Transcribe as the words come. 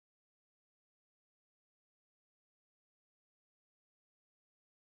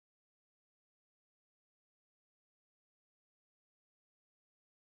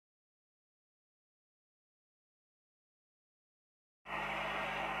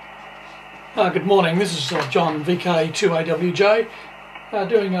Good morning, this is John, VK2AWJ,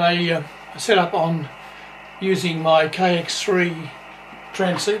 doing a setup on using my KX3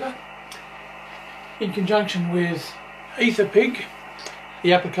 transceiver in conjunction with EtherPig,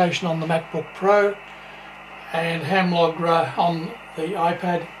 the application on the MacBook Pro, and HamLog on the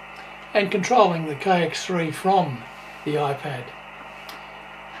iPad, and controlling the KX3 from the iPad.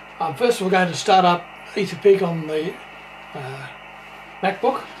 First we're going to start up EtherPig on the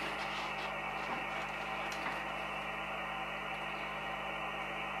MacBook.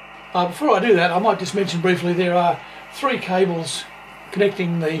 Before I do that, I might just mention briefly there are 3 cables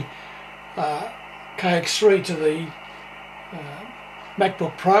connecting the KX3 to the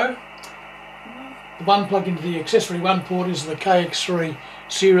MacBook Pro. The one plugged into the accessory 1 port is the KX3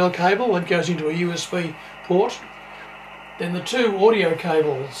 serial cable that goes into a USB port. Then the 2 audio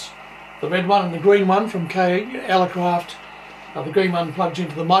cables, the red one and the green one from Elecraft. The green one plugs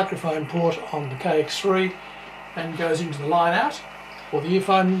into the microphone port on the KX3 and goes into the line out, or the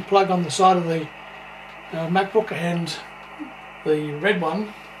earphone plug on the side of the MacBook, and the red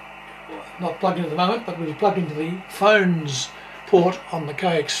one, not plugged in at the moment, but will be plugged into the phone's port on the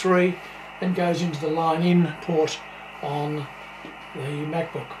KX3 and goes into the line in port on the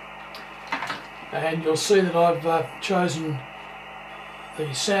MacBook. And you'll see that I've chosen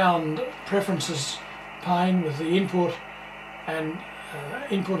the sound preferences pane with the input, and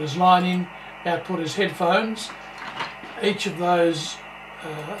input is line in, output is headphones. Each of those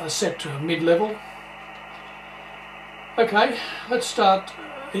are set to a mid-level. Okay, let's start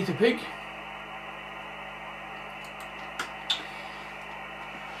EtherPig.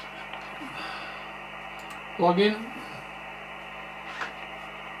 Log in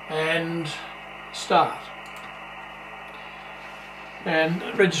and start. And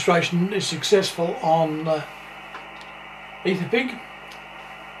registration is successful on EtherPig.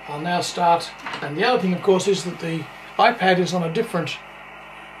 I'll now start, and the other thing of course is that the iPad is on a different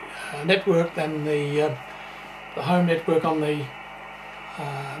network than the home network on the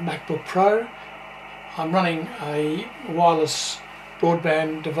MacBook Pro. I'm running a wireless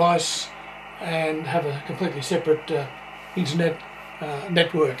broadband device and have a completely separate internet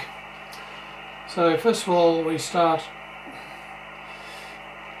network. So first of all we start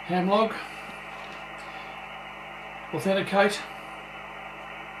HamLog, authenticate,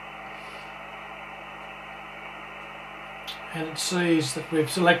 and it sees that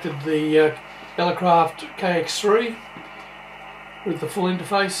we've selected the Elecraft KX3 with the full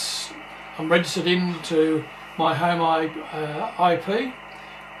interface. I'm registered into my home IP.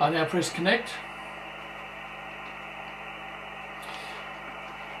 I now press connect.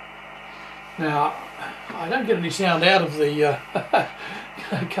 Now I don't get any sound out of the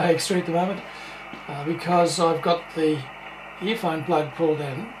KX3 at the moment because I've got the earphone plug pulled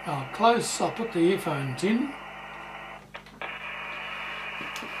in. I'll put the earphones in,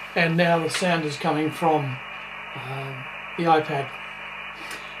 and now the sound is coming from the iPad.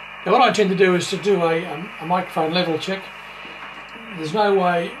 Now what I tend to do is to do a microphone level check. There's no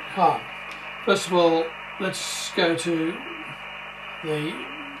way. First of all, let's go to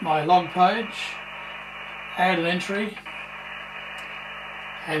my log page, add an entry,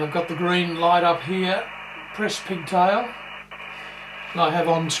 and I've got the green light up here. Press pigtail, and I have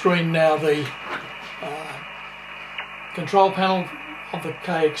on screen now the control panel of the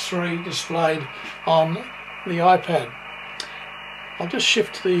KX3 displayed on the iPad. I'll just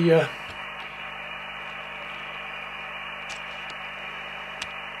shift the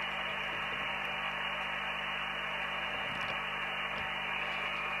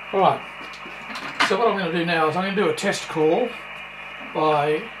Alright, so what I'm going to do now is I'm going to do a test call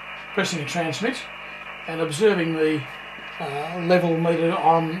by pressing a transmit and observing the level meter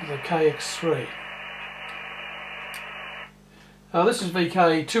on the KX3. This is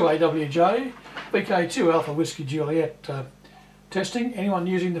VK2AWJ, VK2 Alpha Whiskey Juliet testing. Anyone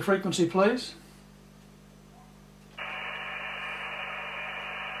using the frequency, please?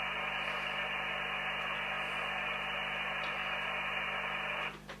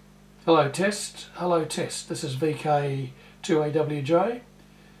 Hello test, hello test. This is VK2AWJ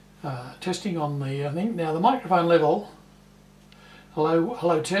testing on the thing. Now the microphone level,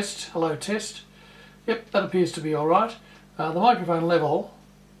 hello test, hello test. Yep, that appears to be alright. The microphone level,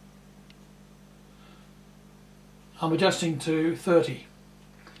 I'm adjusting to 30.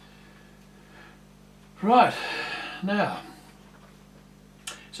 Right, now,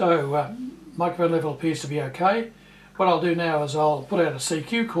 so microphone level appears to be okay. What I'll do now is I'll put out a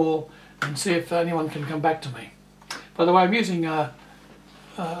CQ call and see if anyone can come back to me. By the way, I'm using an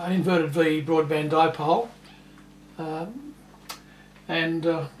inverted V broadband dipole, and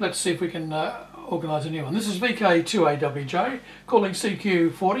let's see if we can organise a new one. This is VK2AWJ calling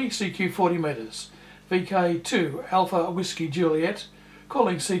CQ40, CQ 40 metres. VK2 Alpha Whiskey Juliet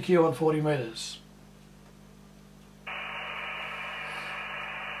calling CQ on 40 metres.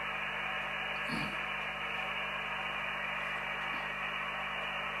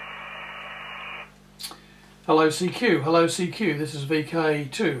 Hello CQ, this is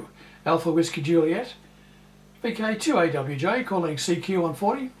VK2 Alpha Whiskey Juliet. VK2AWJ calling CQ on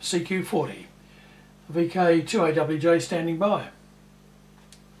 40, CQ 40. VK2AWJ standing by.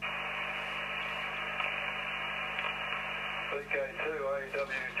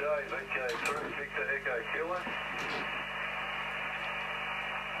 VK2AWJ, VK3, Victor Echo Kilo.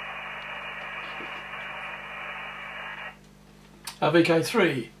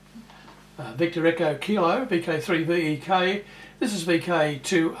 VK3 Victor Echo Kilo, VK3 VEK. This is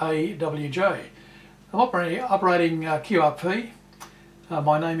VK2AWJ. I'm operating QRP.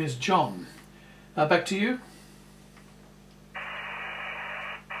 My name is John. Back to you. Yeah,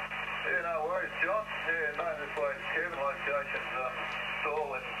 no worries, John. Yeah, known this way as Kevin. Location's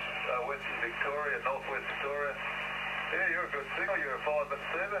stall in Western Victoria, Northwest Victoria. Yeah, you're a good signal. You're a 5 and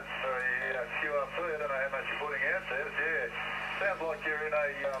 7 for a QRP. I don't know how much you're putting out there, but yeah, sounds like you're in a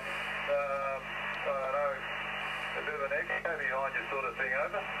I don't know, a bit of an echo behind you sort of thing,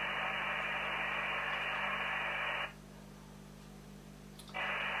 over.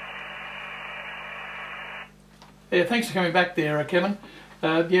 Yeah, thanks for coming back there, Kevin.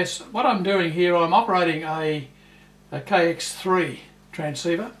 Yes, what I'm doing here, I'm operating a KX3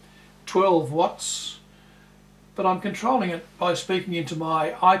 transceiver, 12 watts, but I'm controlling it by speaking into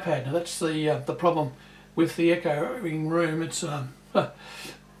my iPad. Now that's the problem with the echoing room. It's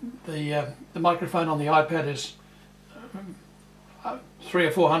the microphone on the iPad is 300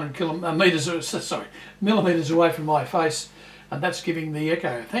 or 400 millimeters away from my face, and that's giving the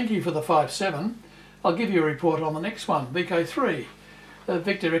echo. Thank you for the 5.7. I'll give you a report on the next one. VK3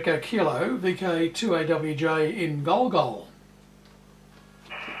 Victor Echo Kilo, VK2AWJ in Gol Gol.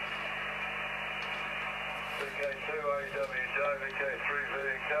 VK2AWJ, VK3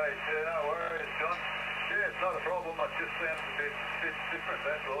 VK. Yeah, no worries, John. Yeah, it's not a problem. It just sounds a bit different,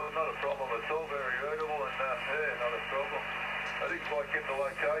 that's all. Not a problem at all. Very audible and yeah, not a problem. I think if I kept the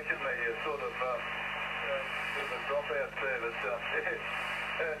location, the sort of dropout there, but yeah,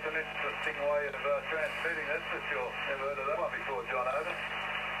 it's an interesting way of transmitting, that's for sure. Never heard of that one before, John,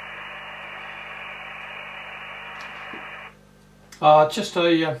 over. Just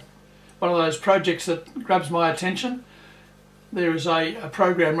one of those projects that grabs my attention. There is a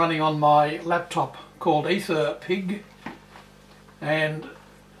program running on my laptop called EtherPig, and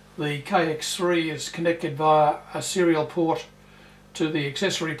the KX3 is connected via a serial port to the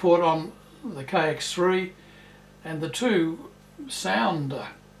accessory port on the KX3, and the two sound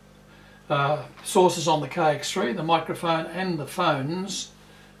sources on the KX3, the microphone and the phones,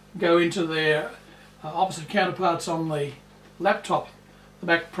 go into their opposite counterparts on the laptop, the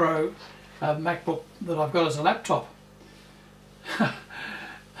Mac Pro MacBook that I've got as a laptop.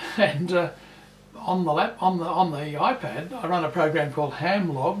 And on the iPad I run a program called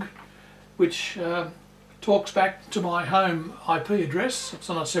HamLog, which talks back to my home IP address.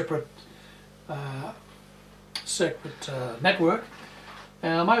 It's on a separate network,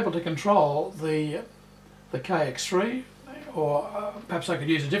 and I'm able to control the KX3, or perhaps I could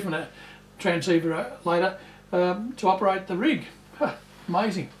use a different transceiver later to operate the rig.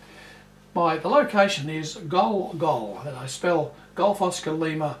 Amazing. The location is Gol Gol, and I spell Golf Oscar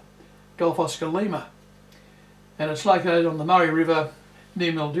Lima, and it's located on the Murray River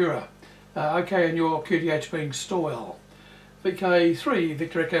near Mildura. OK, and your QTH being Stowell. VK3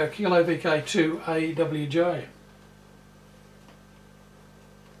 Victor Echo Kilo, VK2AWJ.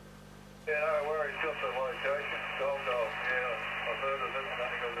 Yeah, no worries, got the location, Gol Gol. Yeah, I've heard of it, I've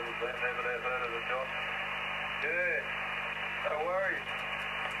only got a little bit, never heard of it, John. Yeah, no worries.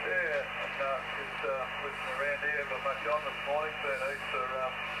 Yeah, and just listening around here, got much on this morning, so Easter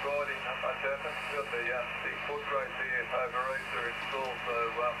Friday, not much happened. Got the big foot race here over Easter in school, so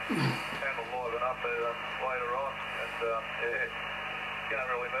handle liven up later on, and yeah, can't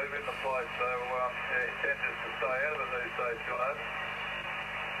really move in the place, so yeah, you tend just to stay out of it these days, John.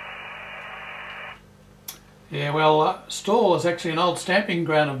 Yeah, well, Stawell is actually an old stamping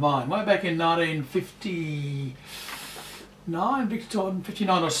ground of mine. Way back in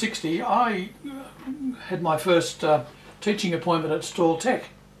 1959 or 60, I had my first teaching appointment at Stawell Tech.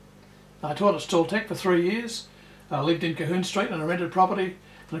 I taught at Stawell Tech for 3 years. I lived in Cahoon Street in a rented property,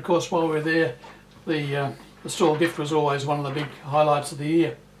 and of course while we were there, the Stawell gift was always one of the big highlights of the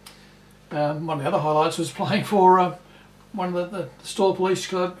year. One of the other highlights was playing for one of the Stawell Police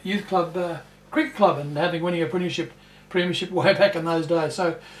Club, Youth Club, cricket club, and winning a premiership way back in those days.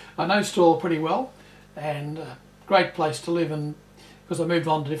 So I know Stawell pretty well, and great place to live, and because I moved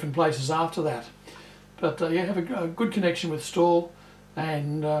on to different places after that. But yeah, have a good connection with Stawell,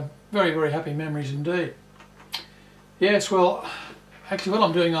 and very, very happy memories indeed. Yes, well, actually what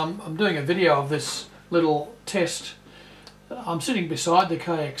I'm doing a video of this little test. I'm sitting beside the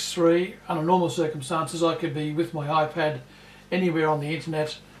KX3. Under normal circumstances I could be with my iPad anywhere on the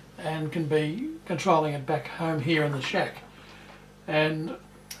internet and can be controlling it back home here in the shack. And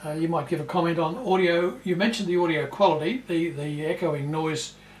you might give a comment on audio. You mentioned the audio quality, the echoing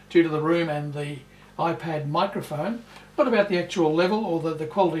noise due to the room and the iPad microphone. What about the actual level or the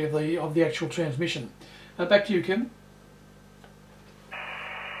quality of the actual transmission? Back to you, Kim.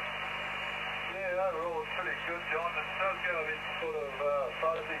 Yeah, overall it's pretty good, John. It does go a bit sort of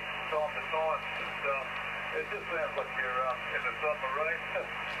fuzzy from time to time. It just sounds like you're in a submarine,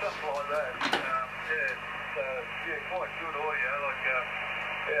 stuff like that. Yeah, quite good audio. Like,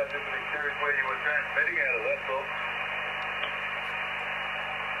 yeah, I'm just a bit curious where you were transmitting out of, that's all.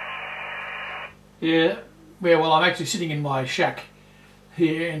 Yeah, well, I'm actually sitting in my shack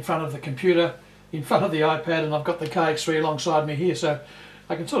here in front of the computer, in front of the iPad, and I've got the KX3 alongside me here, so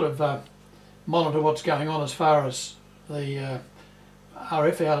I can sort of monitor what's going on as far as the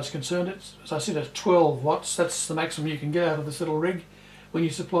RF out is concerned. As I said, it's 12 watts. That's the maximum you can get out of this little rig when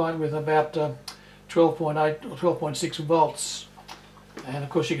you supply it with about 12.8 or 12.6 volts. And of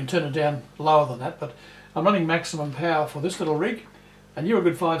course you can turn it down lower than that, but I'm running maximum power for this little rig, and you're a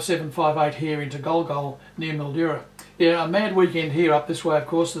good 5.7, 5.8 here into Gol Gol near Mildura. Yeah, a mad weekend here up this way, of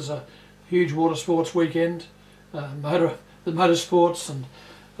course. There's a huge water sports weekend, the motorsports and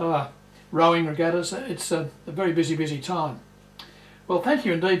rowing regattas. It's a very busy time. Well, thank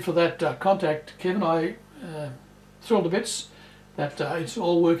you indeed for that contact, Kevin. I thrilled to bits that it's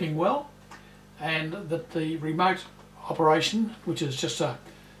all working well, and that the remote operation, which is just a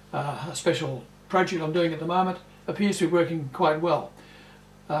special project I'm doing at the moment, appears to be working quite well.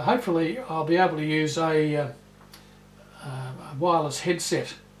 Hopefully I'll be able to use a wireless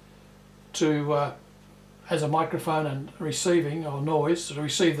headset to as a microphone and receiving or noise to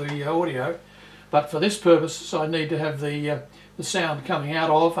receive the audio, but for this purpose I need to have the sound coming out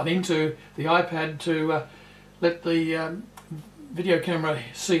of and into the iPad to let the video camera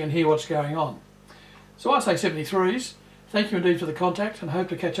see and hear what's going on. So I say 73s. Thank you indeed for the contact, and hope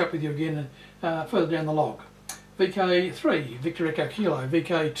to catch up with you again further down the log. VK3, Victor Echo Kilo,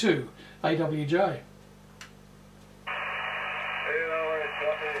 VK2, AWJ. Yeah, no worries,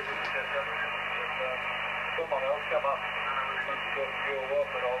 John. Yeah, good to catch up with you. Someone else come up and got your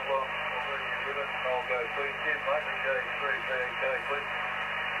off, and I'll leave you with it, and I'll go through. Cheers, mate. VK3, VK, please.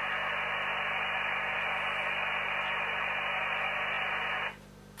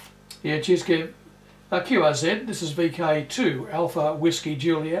 Yeah, cheers, Kev. QRZ, this is VK2, Alpha Whiskey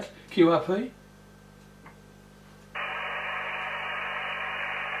Juliet, QRP.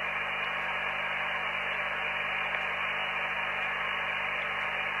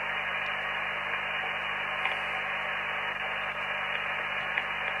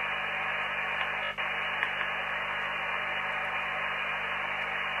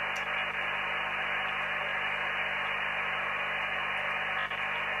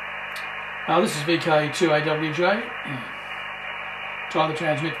 This is VK2AWJ. Try the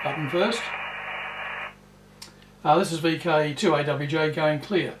transmit button first. This is VK2AWJ going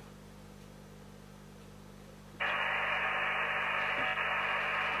clear.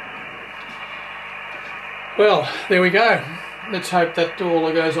 Well, there we go. Let's hope that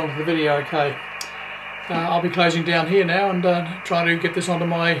all goes onto the video okay. I'll be closing down here now and trying to get this onto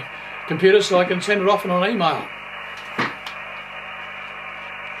my computer so I can send it off on an email.